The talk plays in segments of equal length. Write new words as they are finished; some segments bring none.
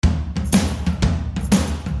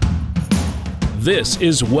This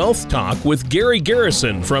is Wealth Talk with Gary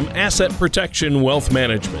Garrison from Asset Protection Wealth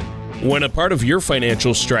Management. When a part of your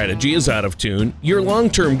financial strategy is out of tune, your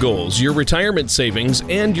long-term goals, your retirement savings,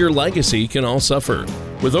 and your legacy can all suffer.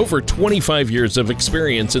 With over 25 years of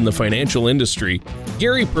experience in the financial industry,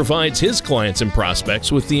 Gary provides his clients and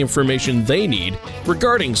prospects with the information they need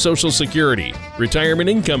regarding Social Security, retirement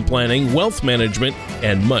income planning, wealth management,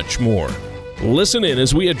 and much more. Listen in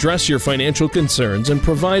as we address your financial concerns and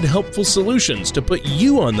provide helpful solutions to put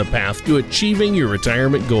you on the path to achieving your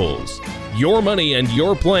retirement goals. Your money and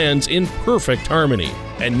your plans in perfect harmony.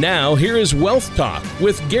 And now, here is Wealth Talk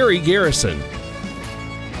with Gary Garrison.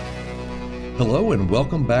 Hello and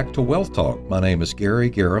welcome back to Wealth Talk. My name is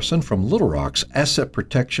Gary Garrison from Little Rock's Asset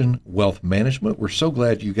Protection Wealth Management. We're so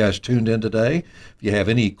glad you guys tuned in today. If you have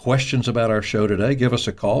any questions about our show today, give us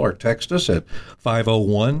a call or text us at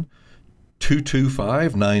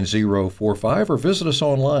 501-225-9045 or visit us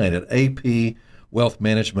online at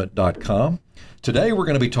apwealthmanagement.com. Today we're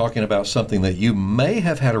going to be talking about something that you may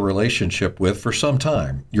have had a relationship with for some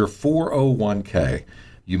time, your 401k.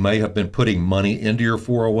 You may have been putting money into your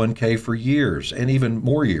 401k for years and even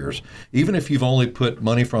more years. Even if you've only put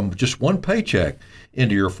money from just one paycheck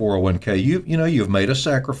into your 401k, you've made a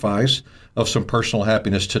sacrifice of some personal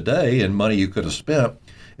happiness today and money you could have spent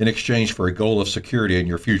in exchange for a goal of security in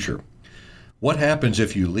your future. What happens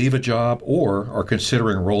if you leave a job or are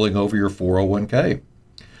considering rolling over your 401k?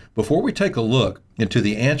 Before we take a look into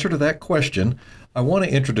the answer to that question, I want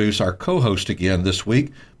to introduce our co-host again this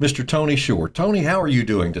week, Mr. Tony Shore. Tony, how are you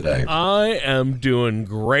doing today? I am doing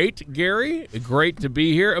great, Gary. Great to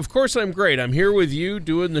be here. Of course I'm great. I'm here with you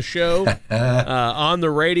doing the show on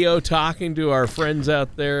the radio, talking to our friends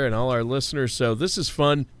out there and all our listeners. So this is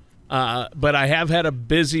fun, but I have had a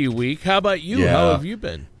busy week. How about you? Yeah. How have you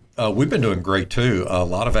been? We've been doing great, too. A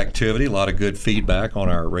lot of activity, a lot of good feedback on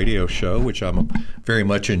our radio show, which I'm very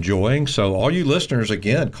much enjoying. So all you listeners,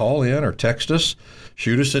 again, call in or text us,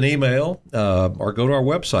 shoot us an email, or go to our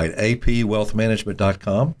website,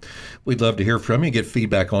 apwealthmanagement.com. We'd love to hear from you, get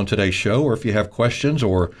feedback on today's show, or if you have questions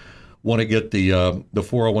or want to get the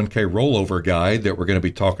 401k rollover guide that we're going to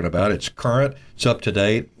be talking about. It's current, it's up to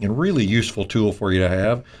date, and really useful tool for you to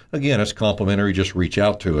have. Again, it's complimentary. Just reach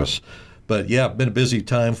out to us. But yeah, been a busy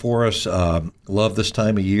time for us. Love this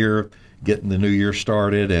time of year, getting the new year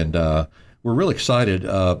started, and we're really excited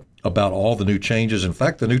about all the new changes. In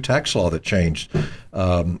fact, the new tax law that changed,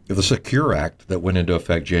 the Secure Act that went into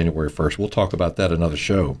effect January 1st. We'll talk about that another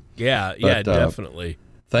show. Yeah, definitely.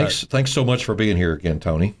 Thanks so much for being here again,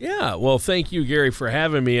 Tony. Yeah, well, thank you, Gary, for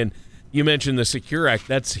having me. And you mentioned the Secure Act.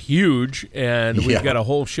 That's huge, and we've got a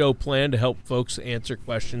whole show planned to help folks answer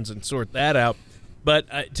questions and sort that out.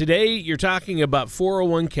 But today you're talking about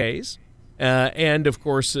 401ks and, of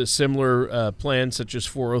course, similar plans such as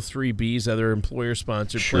 403bs, other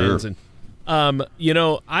employer-sponsored plans. And,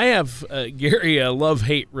 I have, Gary, a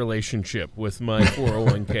love-hate relationship with my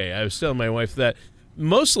 401k. I was telling my wife that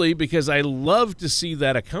mostly because I love to see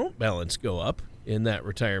that account balance go up in that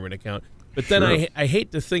retirement account. But then I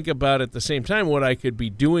hate to think about at the same time what I could be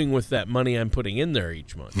doing with that money I'm putting in there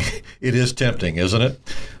each month. It is tempting, isn't it?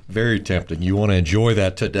 Very tempting. You want to enjoy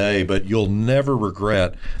that today, but you'll never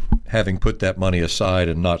regret having put that money aside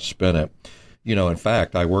and not spent it. In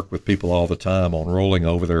fact, I work with people all the time on rolling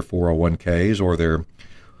over their 401ks or their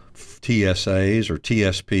TSAs or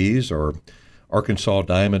TSPs or Arkansas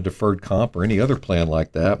Diamond Deferred Comp or any other plan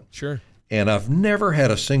like that. Sure. And I've never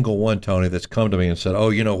had a single one, Tony, that's come to me and said, oh,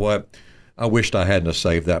 you know what? I wished I hadn't have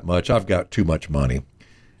saved that much. I've got too much money.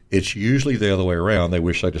 It's usually the other way around. They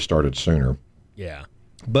wish I'd have started sooner. Yeah.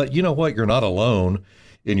 But you know what? You're not alone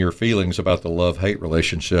in your feelings about the love-hate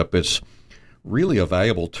relationship. It's really a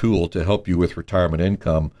valuable tool to help you with retirement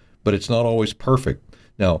income, but it's not always perfect.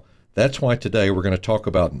 Now, that's why today we're going to talk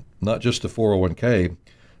about not just the 401k,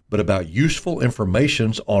 but about useful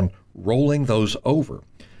information on rolling those over.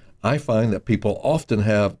 I find that people often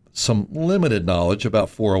have some limited knowledge about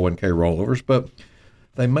 401k rollovers, but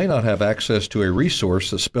they may not have access to a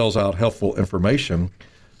resource that spells out helpful information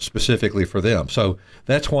specifically for them. So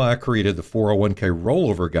that's why I created the 401k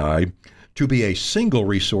rollover guide to be a single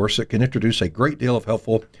resource that can introduce a great deal of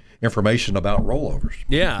helpful information about rollovers.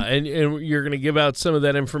 Yeah, and you're going to give out some of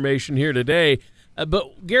that information here today.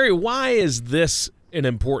 But Gary, why is this an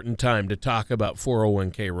important time to talk about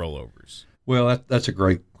 401k rollovers? Well, that's a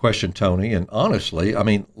great question, Tony. And honestly,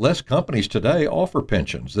 less companies today offer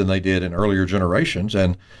pensions than they did in earlier generations.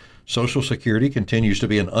 And Social Security continues to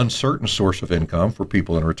be an uncertain source of income for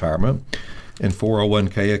people in retirement. And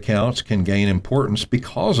 401k accounts can gain importance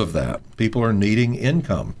because of that. People are needing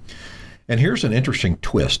income. And here's an interesting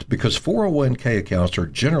twist, because 401k accounts are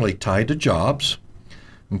generally tied to jobs.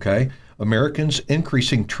 Okay, Americans'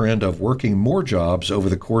 increasing trend of working more jobs over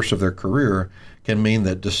the course of their career can mean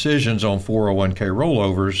that decisions on 401k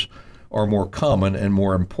rollovers are more common and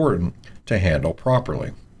more important to handle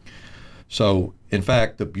properly. So, in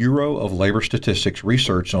fact, the Bureau of Labor Statistics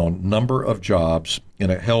research on number of jobs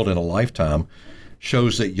held in a lifetime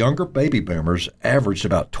shows that younger baby boomers averaged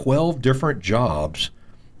about 12 different jobs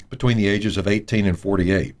between the ages of 18 and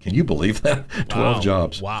 48. Can you believe that? 12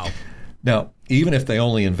 jobs. Wow. Now, even if they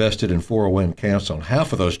only invested in 401 accounts on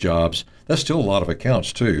half of those jobs, that's still a lot of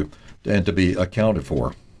accounts too, and to be accounted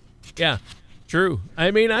for. Yeah, true.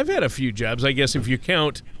 I mean, I've had a few jobs. I guess if you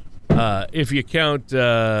count walking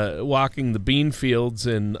the bean fields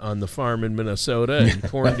on the farm in Minnesota and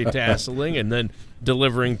corn detasseling and then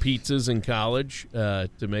delivering pizzas in college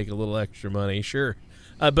to make a little extra money, sure.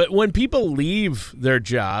 But when people leave their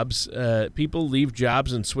jobs, people leave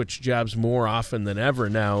jobs and switch jobs more often than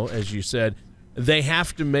ever now, as you said. They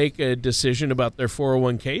have to make a decision about their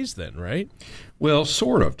 401ks then, right? Well,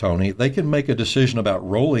 sort of, Tony. They can make a decision about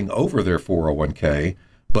rolling over their 401k,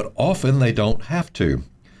 but often they don't have to.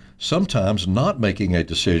 Sometimes not making a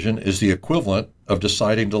decision is the equivalent of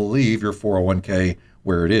deciding to leave your 401k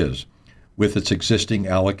where it is, with its existing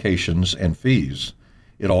allocations and fees.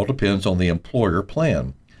 It all depends on the employer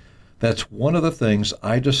plan. That's one of the things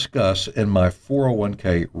I discuss in my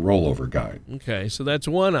 401k rollover guide. Okay, so that's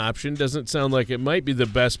one option. Doesn't sound like it might be the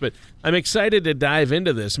best, but I'm excited to dive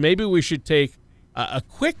into this. Maybe we should take a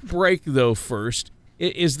quick break, though, first.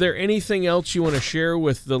 Is there anything else you want to share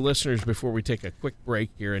with the listeners before we take a quick break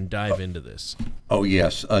here and dive into this? Oh,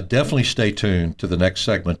 yes. Definitely stay tuned to the next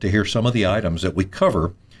segment to hear some of the items that we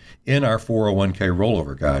cover in our 401k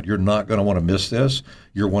rollover guide. You're not going to want to miss this.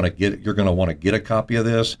 You're going to want to get a copy of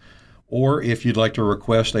this. Or if you'd like to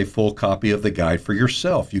request a full copy of the guide for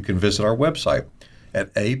yourself, you can visit our website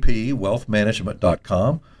at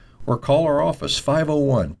apwealthmanagement.com or call our office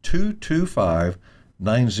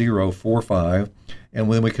 501-225-9045,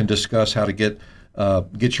 and then we can discuss how to get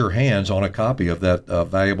your hands on a copy of that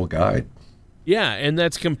valuable guide. Yeah, and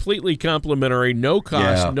that's completely complimentary, no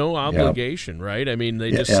cost, no obligation, right? I mean,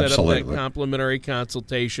 they just set up that complimentary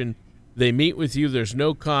consultation. They meet with you. There's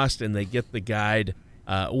no cost, and they get the guide.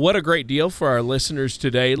 What a great deal for our listeners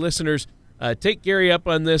today. Listeners, take Gary up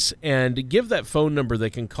on this and give that phone number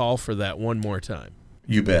they can call for that one more time.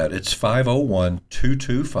 You bet. It's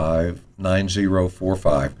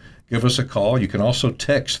 501-225-9045. Give us a call. You can also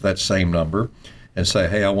text that same number and say,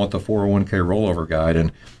 hey, I want the 401k rollover guide.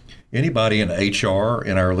 And anybody in HR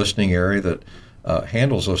in our listening area that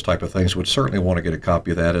handles those type of things would certainly want to get a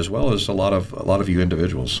copy of that, as well as a lot of you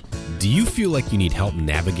individuals. Do you feel like you need help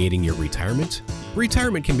navigating your retirement?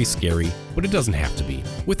 Retirement can be scary, but it doesn't have to be.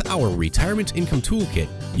 With our Retirement Income Toolkit,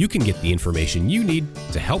 you can get the information you need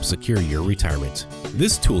to help secure your retirement.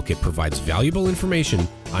 This toolkit provides valuable information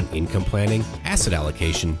on income planning, asset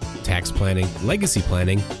allocation, tax planning, legacy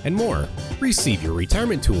planning, and more. Receive your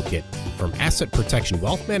Retirement Toolkit from Asset Protection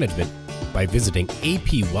Wealth Management by visiting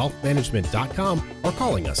apwealthmanagement.com or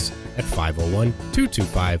calling us at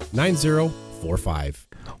 501-225-9045.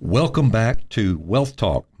 Welcome back to Wealth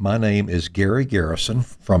Talk. My name is Gary Garrison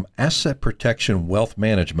from Asset Protection Wealth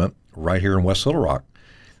Management right here in West Little Rock.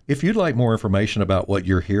 If you'd like more information about what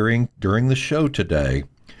you're hearing during the show today,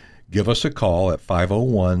 give us a call at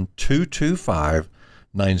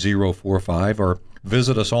 501-225-9045 or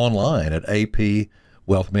visit us online at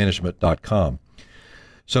apwealthmanagement.com.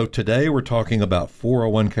 So today we're talking about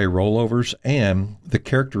 401k rollovers and the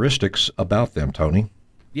characteristics about them, Tony.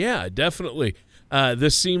 Yeah, definitely.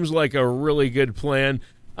 This seems like a really good plan.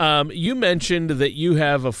 You mentioned that you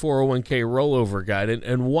have a 401k rollover guide,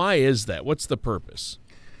 and why is that? What's the purpose?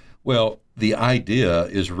 Well, the idea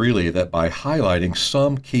is really that by highlighting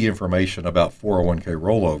some key information about 401k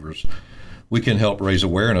rollovers, we can help raise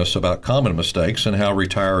awareness about common mistakes and how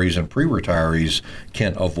retirees and pre-retirees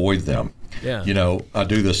can avoid them. Yeah. You know, I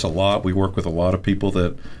do this a lot. We work with a lot of people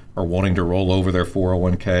that are wanting to roll over their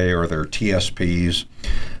 401k or their TSPs.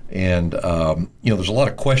 And, there's a lot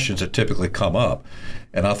of questions that typically come up.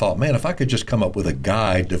 And I thought, man, if I could just come up with a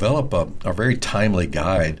guide, develop a very timely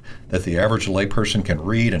guide that the average layperson can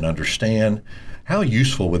read and understand, how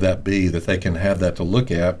useful would that be that they can have that to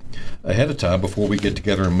look at ahead of time before we get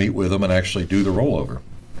together and meet with them and actually do the rollover?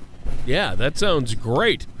 Yeah, that sounds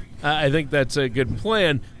great. I think that's a good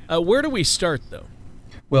plan. Where do we start, though?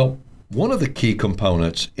 Well, one of the key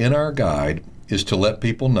components in our guide is to let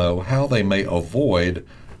people know how they may avoid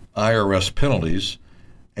IRS penalties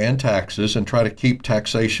and taxes and try to keep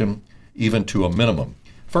taxation even to a minimum.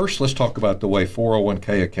 First, let's talk about the way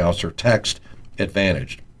 401k accounts are tax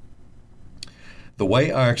advantaged. The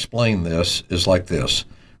way I explain this is like this.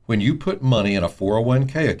 When you put money in a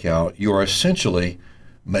 401k account, you are essentially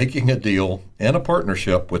making a deal and a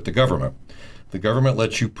partnership with the government. The government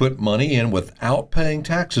lets you put money in without paying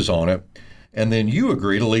taxes on it, and then you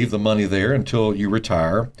agree to leave the money there until you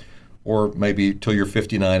retire, or maybe till you're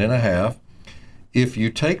 59 and a half. If you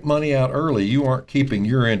take money out early, you aren't keeping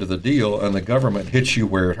your end of the deal, and the government hits you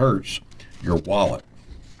where it hurts, your wallet.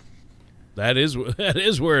 That is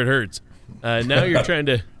where it hurts. Now you're trying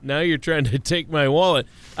to take my wallet,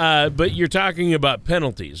 but you're talking about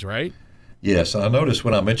penalties, right? Yes, and I noticed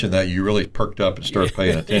when I mentioned that you really perked up and started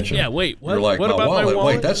paying attention. Yeah, wait, what? You're like, what about my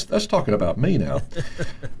wallet? Wait, that's talking about me now.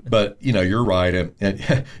 But you're right,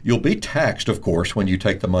 and you'll be taxed, of course, when you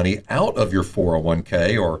take the money out of your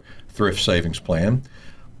 401k or thrift savings plan.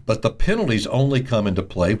 But the penalties only come into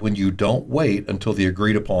play when you don't wait until the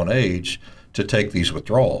agreed upon age to take these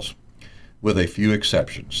withdrawals, with a few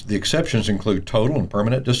exceptions. The exceptions include total and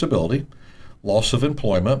permanent disability, loss of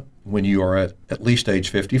employment when you are at least age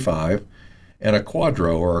 55, and a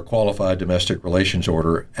quadro, or a qualified domestic relations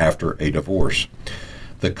order, after a divorce.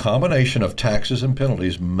 The combination of taxes and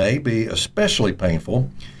penalties may be especially painful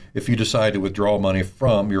if you decide to withdraw money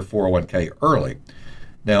from your 401k early.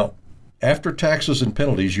 Now, after taxes and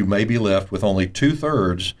penalties, you may be left with only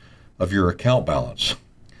 2/3 of your account balance.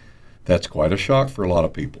 That's quite a shock for a lot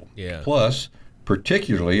of people. Yeah. Plus,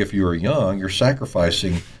 particularly if you are young, you're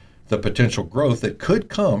sacrificing the potential growth that could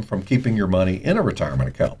come from keeping your money in a retirement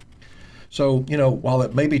account. So, while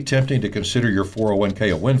it may be tempting to consider your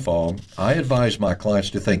 401k a windfall, I advise my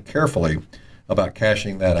clients to think carefully about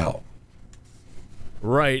cashing that out.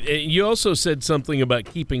 Right. You also said something about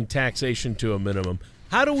keeping taxation to a minimum.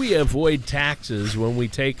 How do we avoid taxes when we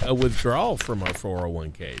take a withdrawal from our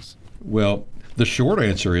 401ks? Well, the short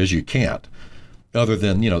answer is you can't, other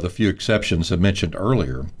than, the few exceptions I mentioned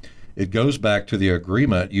earlier. It goes back to the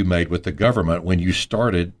agreement you made with the government when you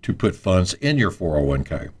started to put funds in your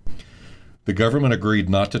 401k. The government agreed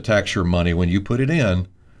not to tax your money when you put it in,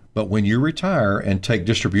 but when you retire and take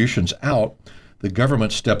distributions out, the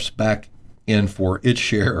government steps back in for its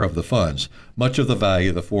share of the funds. Much of the value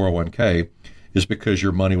of the 401k is because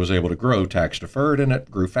your money was able to grow tax deferred and it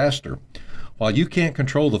grew faster. While you can't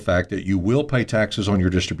control the fact that you will pay taxes on your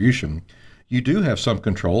distribution, you do have some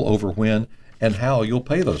control over when and how you'll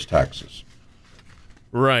pay those taxes.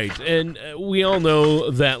 Right. And we all know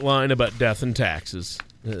that line about death and taxes.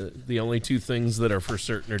 The only two things that are for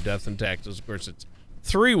certain are death and taxes. Of course, it's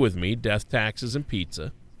three with me: death, taxes, and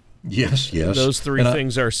pizza. Yes. Those three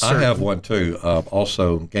things are certain. I have one, too.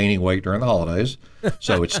 Also, gaining weight during the holidays.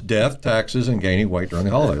 So it's death, taxes, and gaining weight during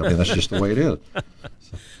the holidays. I mean, that's just the way it is.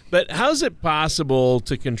 But how's it possible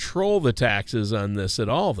to control the taxes on this at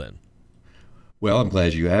all, then? Well, I'm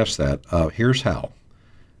glad you asked that. Here's how.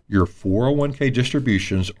 Your 401k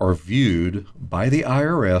distributions are viewed by the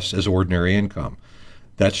IRS as ordinary income.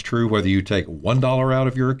 That's true whether you take $1 out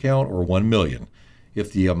of your account or $1 million.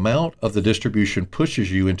 If the amount of the distribution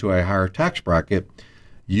pushes you into a higher tax bracket,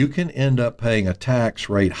 you can end up paying a tax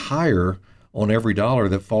rate higher on every dollar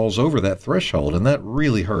that falls over that threshold, and that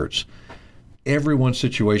really hurts. Everyone's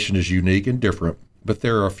situation is unique and different, but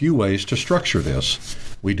there are a few ways to structure this.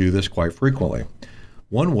 We do this quite frequently.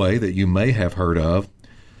 One way that you may have heard of,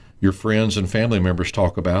 your friends and family members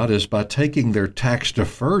talk about, is by taking their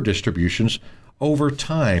tax-deferred distributions over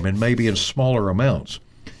time and maybe in smaller amounts.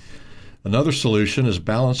 Another solution is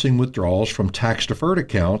balancing withdrawals from tax-deferred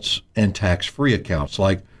accounts and tax-free accounts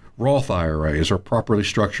like Roth IRAs or properly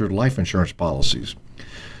structured life insurance policies.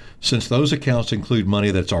 Since those accounts include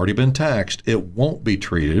money that's already been taxed, it won't be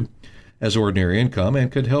treated as ordinary income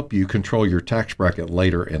and could help you control your tax bracket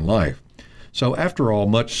later in life. So after all,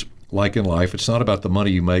 much like in life, it's not about the money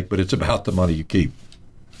you make, but it's about the money you keep.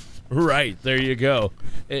 Right, there you go.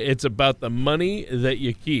 It's about the money that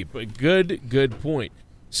you keep. A good point.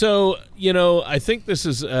 So, I think this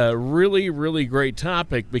is a really, really great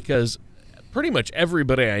topic because pretty much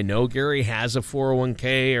everybody I know, Gary, has a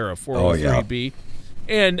 401k or a 403b.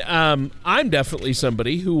 And I'm definitely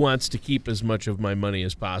somebody who wants to keep as much of my money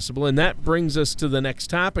as possible. And that brings us to the next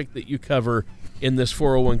topic that you cover in this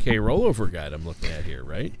 401k rollover guide I'm looking at here,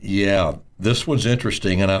 right? Yeah, this one's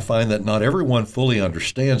interesting, and I find that not everyone fully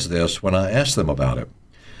understands this when I ask them about it.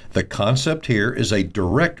 The concept here is a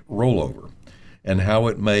direct rollover and how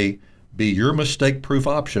it may be your mistake-proof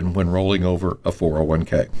option when rolling over a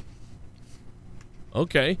 401k.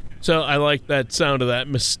 Okay, so I like that sound of that,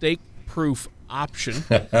 mistake-proof option.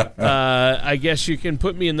 I guess you can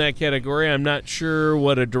put me in that category. I'm not sure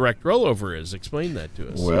what a direct rollover is. Explain that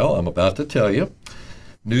to us. Well, I'm about to tell you.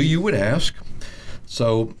 Knew you would ask.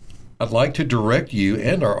 So I'd like to direct you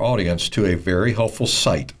and our audience to a very helpful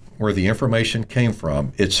site where the information came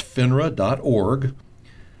from. It's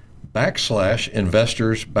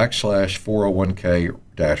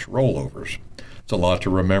FINRA.org/investors/401k-rollovers. It's a lot to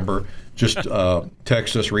remember. Just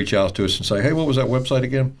text us, reach out to us and say, hey, what was that website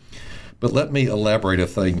again? But let me elaborate a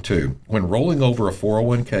thing too. When rolling over a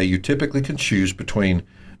 401k, you typically can choose between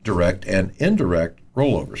direct and indirect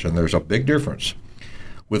rollovers, and there's a big difference.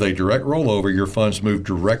 With a direct rollover, your funds move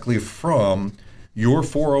directly from your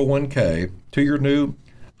 401k to your new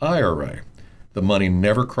IRA. The money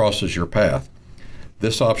never crosses your path.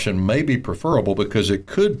 This option may be preferable because it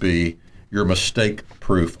could be your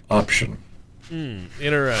mistake-proof option.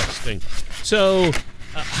 Interesting. So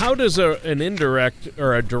how does an indirect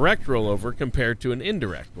or a direct rollover compare to an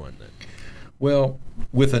indirect one then? Well,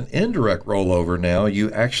 with an indirect rollover now, you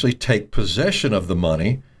actually take possession of the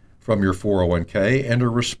money from your 401k and are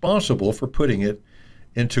responsible for putting it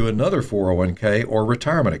into another 401k or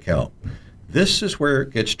retirement account. This is where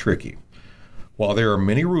it gets tricky. While there are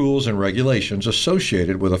many rules and regulations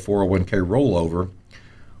associated with a 401k rollover,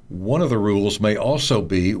 one of the rules may also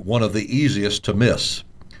be one of the easiest to miss.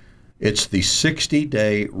 It's the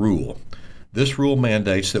 60-day rule. This rule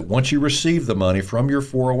mandates that once you receive the money from your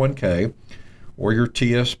 401k or your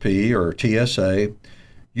TSP or TSA,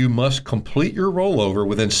 you must complete your rollover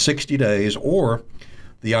within 60 days or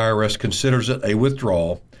the IRS considers it a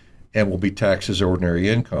withdrawal and will be taxed as ordinary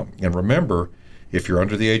income. And remember, if you're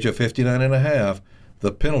under the age of 59 and a half,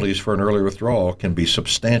 the penalties for an early withdrawal can be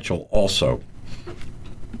substantial also.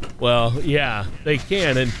 Well, yeah, they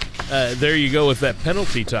can. And there you go with that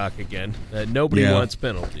penalty talk again. Nobody wants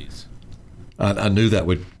penalties. I knew that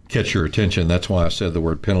would catch your attention. That's why I said the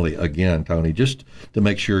word penalty again, Tony, just to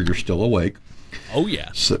make sure you're still awake. Oh,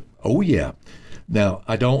 yeah. Oh, yeah. Now,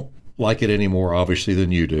 I don't like it any more, obviously,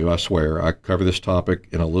 than you do. I swear. I cover this topic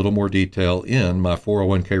in a little more detail in my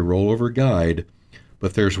 401k rollover guide.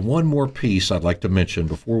 But there's one more piece I'd like to mention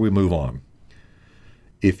before we move on.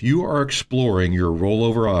 If you are exploring your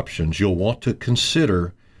rollover options, you'll want to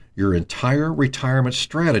consider your entire retirement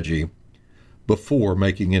strategy before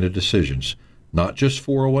making any decisions, not just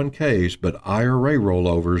 401ks, but IRA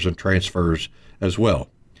rollovers and transfers as well.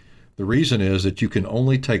 The reason is that you can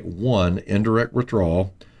only take one indirect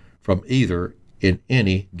withdrawal from either in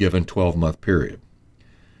any given 12-month period.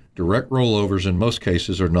 Direct rollovers in most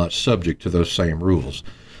cases are not subject to those same rules.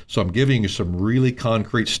 So I'm giving you some really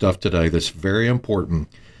concrete stuff today that's very important.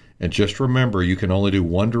 And just remember, you can only do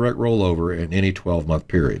one direct rollover in any 12-month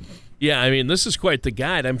period. Yeah, I mean, this is quite the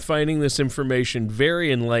guide. I'm finding this information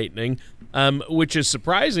very enlightening, which is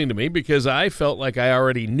surprising to me because I felt like I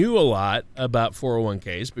already knew a lot about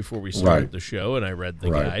 401ks before we started the show and I read the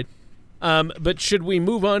guide. But should we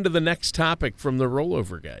move on to the next topic from the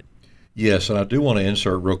rollover guide? Yes, and I do want to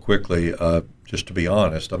insert real quickly, just to be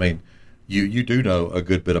honest. I mean, you do know a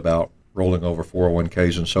good bit about rolling over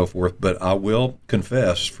 401ks and so forth, but I will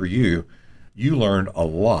confess for you, you learned a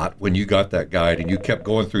lot when you got that guide and you kept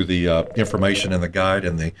going through the information in the guide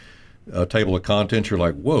and the table of contents. You're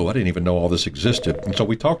like, whoa, I didn't even know all this existed. And so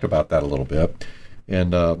we talked about that a little bit,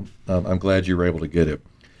 and I'm glad you were able to get it.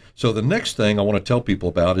 So the next thing I want to tell people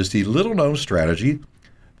about is the little-known strategy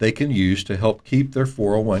they can use to help keep their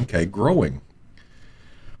 401k growing.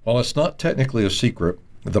 While it's not technically a secret,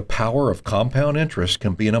 the power of compound interest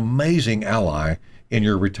can be an amazing ally in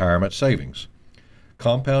your retirement savings.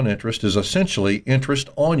 Compound interest is essentially interest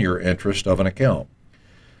on your interest of an account.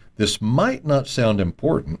 This might not sound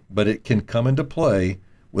important, but it can come into play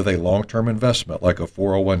with a long-term investment like a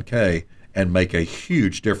 401k and make a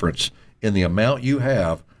huge difference in the amount you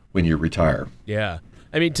have when you retire. Yeah.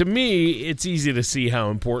 I mean, to me, it's easy to see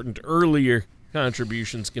how important earlier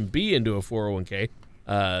contributions can be into a 401k.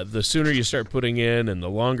 The sooner you start putting in and the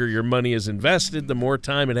longer your money is invested, the more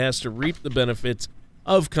time it has to reap the benefits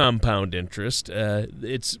of compound interest. But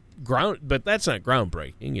that's not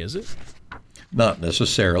groundbreaking, is it? Not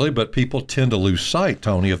necessarily, but people tend to lose sight,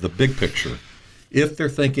 Tony, of the big picture if they're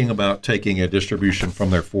thinking about taking a distribution from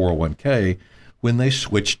their 401k when they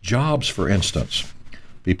switch jobs, for instance.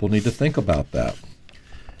 People need to think about that.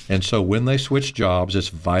 And so when they switch jobs, it's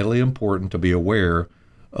vitally important to be aware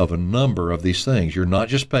of a number of these things. You're not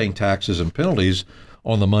just paying taxes and penalties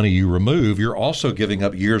on the money you remove, you're also giving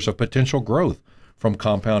up years of potential growth from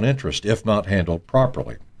compound interest if not handled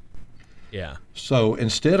properly. Yeah. So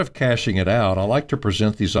instead of cashing it out, I like to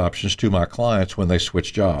present these options to my clients when they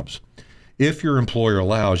switch jobs. If your employer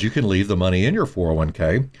allows, you can leave the money in your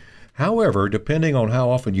 401k. However, depending on how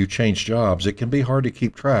often you change jobs, it can be hard to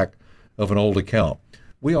keep track of an old account.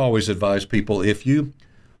 We always advise people, if you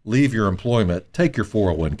leave your employment, take your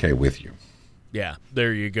 401k with you. Yeah,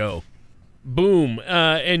 there you go. Boom.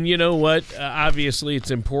 And you know what? Obviously,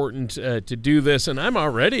 it's important to do this, and I'm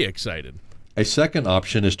already excited. A second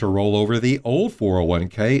option is to roll over the old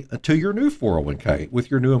 401k to your new 401k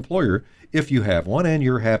with your new employer if you have one and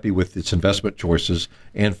you're happy with its investment choices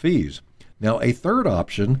and fees. Now, a third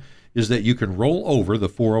option is that you can roll over the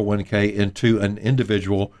 401k into an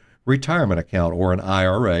individual retirement account or an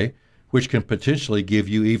IRA, which can potentially give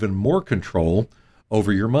you even more control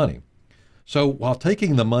over your money. So while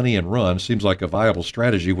taking the money and run seems like a viable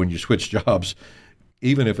strategy when you switch jobs,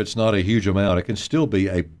 even if it's not a huge amount, it can still be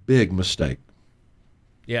a big mistake.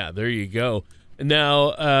 Yeah, there you go.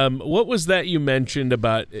 Now, what was that you mentioned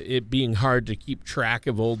about it being hard to keep track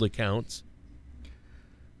of old accounts?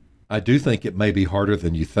 I do think it may be harder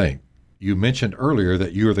than you think. You mentioned earlier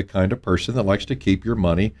that you are the kind of person that likes to keep your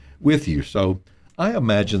money with you. So I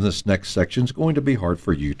imagine this next section is going to be hard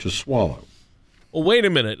for you to swallow. Well, wait a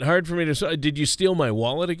minute. Hard for me to... Did you steal my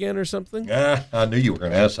wallet again or something? I knew you were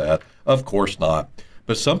going to ask that. Of course not.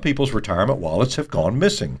 But some people's retirement wallets have gone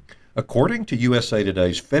missing. According to USA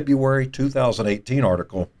Today's February 2018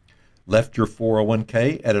 article, Left Your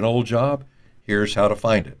 401k at an Old Job? Here's how to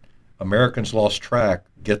find it. Americans lost track,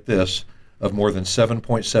 get this, of more than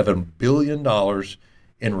 $7.7 billion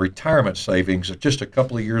in retirement savings just a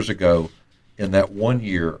couple of years ago in that 1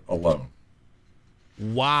 year alone.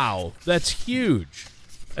 Wow, that's huge.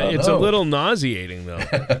 It's a little nauseating, though.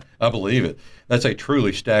 I believe it. That's a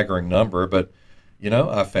truly staggering number, but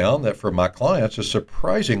I found that for my clients, it's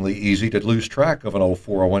surprisingly easy to lose track of an old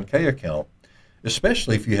 401k account,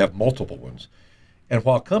 especially if you have multiple ones. And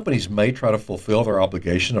while companies may try to fulfill their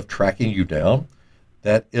obligation of tracking you down,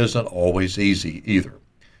 that isn't always easy either,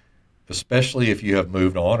 especially if you have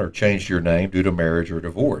moved on or changed your name due to marriage or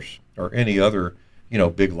divorce or any other,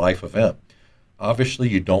 big life event. Obviously,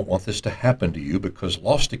 you don't want this to happen to you because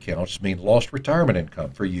lost accounts mean lost retirement income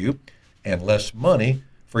for you and less money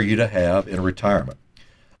for you to have in retirement.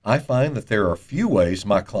 I find that there are a few ways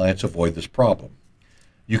my clients avoid this problem.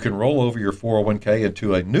 You can roll over your 401k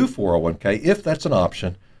into a new 401k if that's an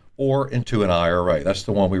option, or into an IRA. That's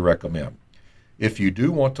the one we recommend. If you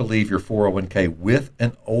do want to leave your 401k with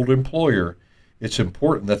an old employer, it's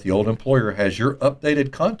important that the old employer has your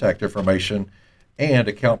updated contact information and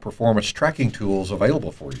account performance tracking tools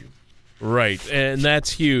available for you. Right, and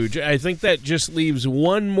that's huge. I think that just leaves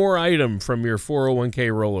one more item from your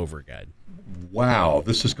 401k rollover guide. Wow,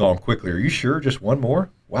 this has gone quickly. Are you sure? Just one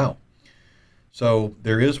more? Wow. So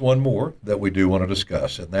there is one more that we do want to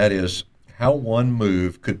discuss, and that is how one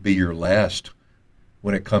move could be your last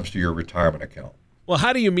when it comes to your retirement account. Well,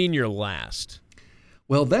 how do you mean your last?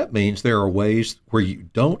 Well, that means there are ways where you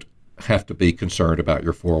don't have to be concerned about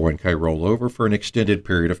your 401k rollover for an extended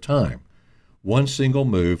period of time. One single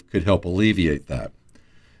move could help alleviate that.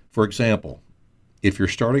 For example, if you're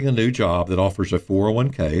starting a new job that offers a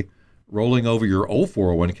 401k, rolling over your old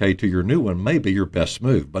 401k to your new one may be your best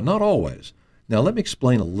move, but not always. Now, let me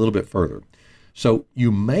explain a little bit further. So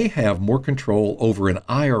you may have more control over an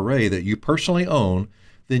IRA that you personally own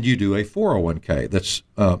than you do a 401k that's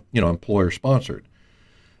employer sponsored.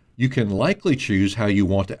 You can likely choose how you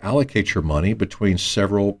want to allocate your money between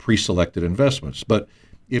several pre-selected investments. But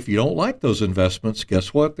if you don't like those investments,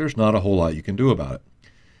 guess what? There's not a whole lot you can do about it.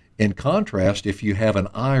 In contrast, if you have an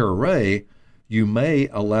IRA, you may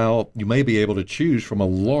be able to choose from a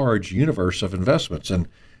large universe of investments. And,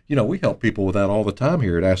 we help people with that all the time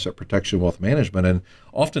here at Asset Protection Wealth Management. And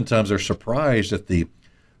oftentimes they're surprised at the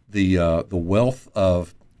wealth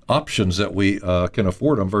of options that we can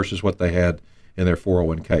afford them versus what they had in their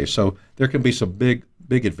 401k. So there can be some big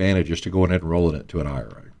advantages to going ahead and rolling it to an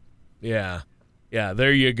IRA. Yeah,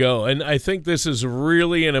 there you go. And I think this is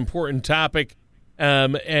really an important topic.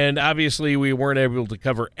 And obviously we weren't able to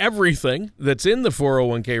cover everything that's in the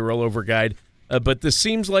 401k rollover guide, but this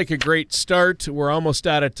seems like a great start. We're almost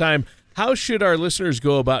out of time. How should our listeners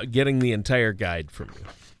go about getting the entire guide from you?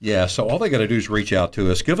 Yeah, so all they got to do is reach out to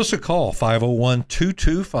us. Give us a call,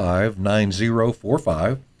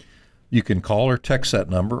 501-225-9045. You can call or text that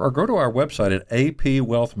number or go to our website at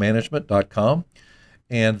apwealthmanagement.com,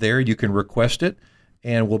 and there you can request it,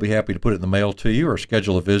 and we'll be happy to put it in the mail to you or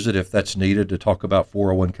schedule a visit if that's needed to talk about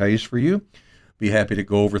 401ks for you. Be happy to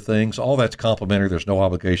go over things. All that's complimentary. There's no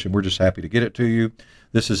obligation. We're just happy to get it to you.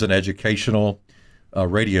 This is an educational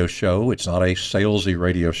radio show. It's not a salesy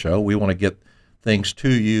radio show. We want to get things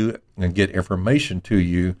to you and get information to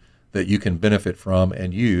you that you can benefit from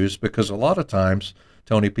and use, because a lot of times,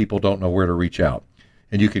 Tony, people don't know where to reach out.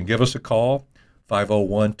 And you can give us a call,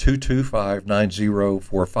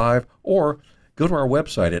 501-225-9045, or go to our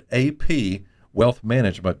website at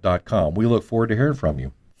wealthmanagement.com. We look forward to hearing from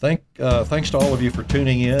you. Thanks to all of you for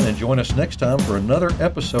tuning in, and join us next time for another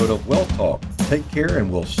episode of Wealth Talk. Take care,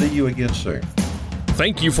 and we'll see you again soon.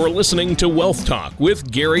 Thank you for listening to Wealth Talk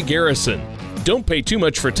with Gary Garrison. Don't pay too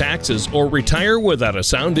much for taxes or retire without a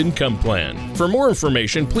sound income plan. For more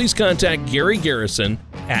information, please contact Gary Garrison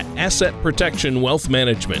at Asset Protection Wealth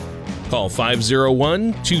Management. Call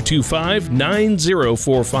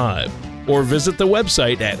 501-225-9045 or visit the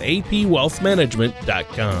website at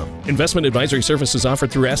apwealthmanagement.com. Investment advisory services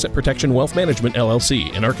offered through Asset Protection Wealth Management,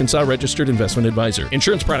 LLC, an Arkansas registered investment advisor.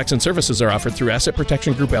 Insurance products and services are offered through Asset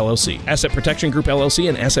Protection Group, LLC. Asset Protection Group, LLC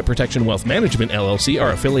and Asset Protection Wealth Management, LLC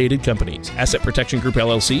are affiliated companies. Asset Protection Group,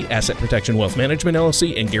 LLC, Asset Protection Wealth Management,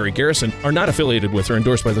 LLC, and Gary Garrison are not affiliated with or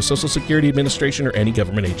endorsed by the Social Security Administration or any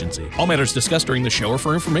government agency. All matters discussed during the show are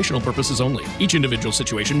for informational purposes only. Each individual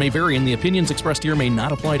situation may vary, and the opinions expressed here may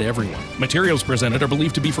not apply to everyone. Materials presented are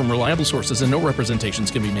believed to be from reliable sources, and no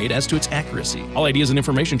representations can be made as to its accuracy. All ideas and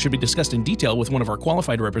information should be discussed in detail with one of our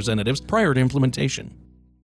qualified representatives prior to implementation.